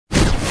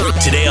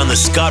Today on The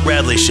Scott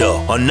Radley Show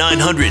on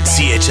 900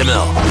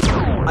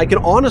 CHML. I can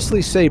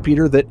honestly say,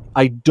 Peter, that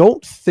I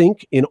don't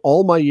think in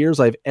all my years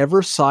I've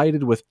ever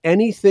sided with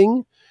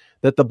anything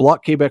that the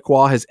Bloc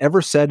Québécois has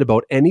ever said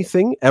about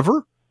anything,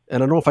 ever.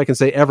 And I don't know if I can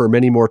say ever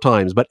many more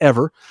times, but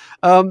ever.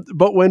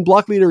 But when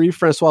Bloc leader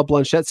Yves-François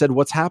Blanchet said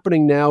what's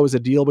happening now is a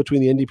deal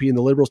between the NDP and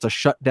the Liberals to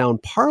shut down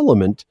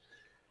Parliament,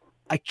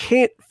 I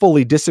can't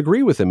fully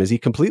disagree with him. Is he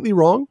completely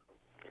wrong?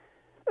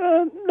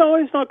 No,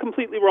 he's not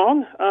completely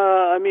wrong.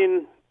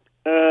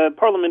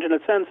 Parliament, in a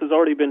sense, has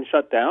already been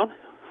shut down.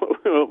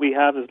 What we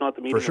have is not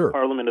the meeting of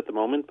Parliament at the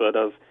moment, but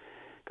of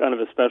kind of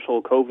a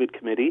special COVID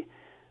committee.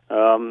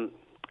 And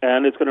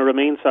it's going to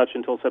remain such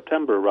until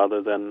September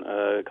rather than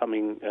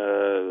coming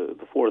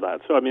before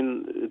that. So,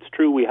 it's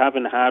true we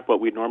haven't had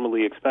what we'd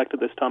normally expect at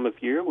this time of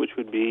year, which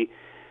would be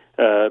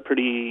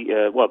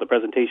the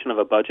presentation of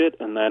a budget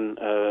and then,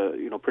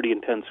 pretty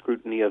intense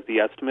scrutiny of the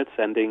estimates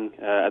ending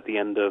at the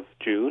end of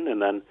June,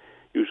 and then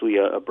usually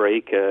a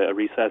break, a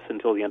recess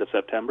until the end of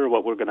September.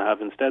 What we're going to have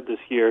instead this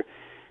year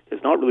is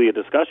not really a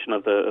discussion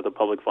of the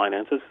public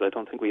finances, because I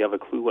don't think we have a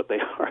clue what they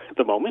are at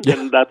the moment,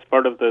 and that's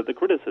part of the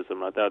criticism,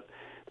 that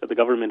the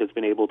government has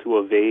been able to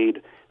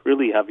evade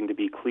really having to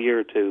be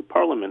clear to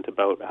Parliament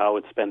about how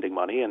it's spending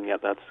money, and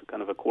yet that's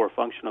kind of a core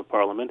function of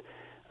Parliament.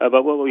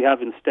 But what we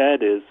have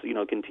instead is,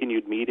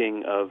 continued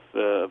meeting of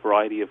a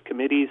variety of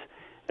committees,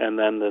 and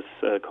then this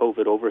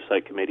COVID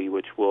Oversight Committee,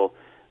 which will,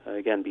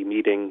 again, be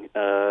meeting,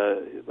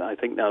 I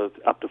think now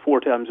up to 4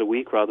 times a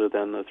week rather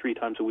than the 3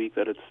 times a week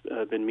that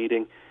it's been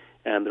meeting.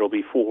 And there will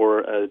be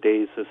 4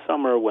 days this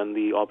summer when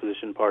the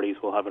opposition parties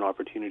will have an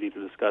opportunity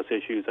to discuss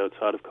issues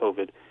outside of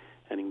COVID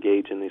and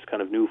engage in this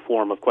kind of new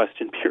form of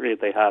question period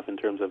they have in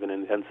terms of an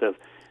intensive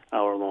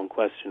hour-long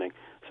questioning.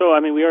 So,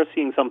 we are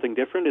seeing something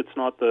different. It's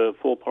not the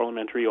full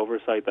parliamentary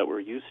oversight that we're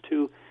used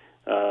to.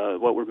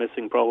 What we're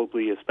missing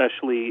probably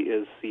especially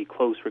is the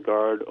close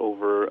regard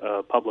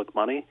over public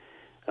money.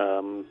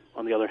 On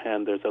the other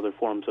hand, there's other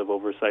forms of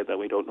oversight that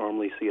we don't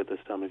normally see at this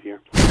time of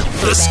year.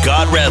 The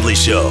Scott Radley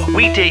Show,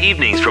 weekday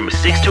evenings from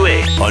 6 to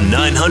 8 on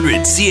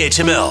 900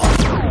 CHML.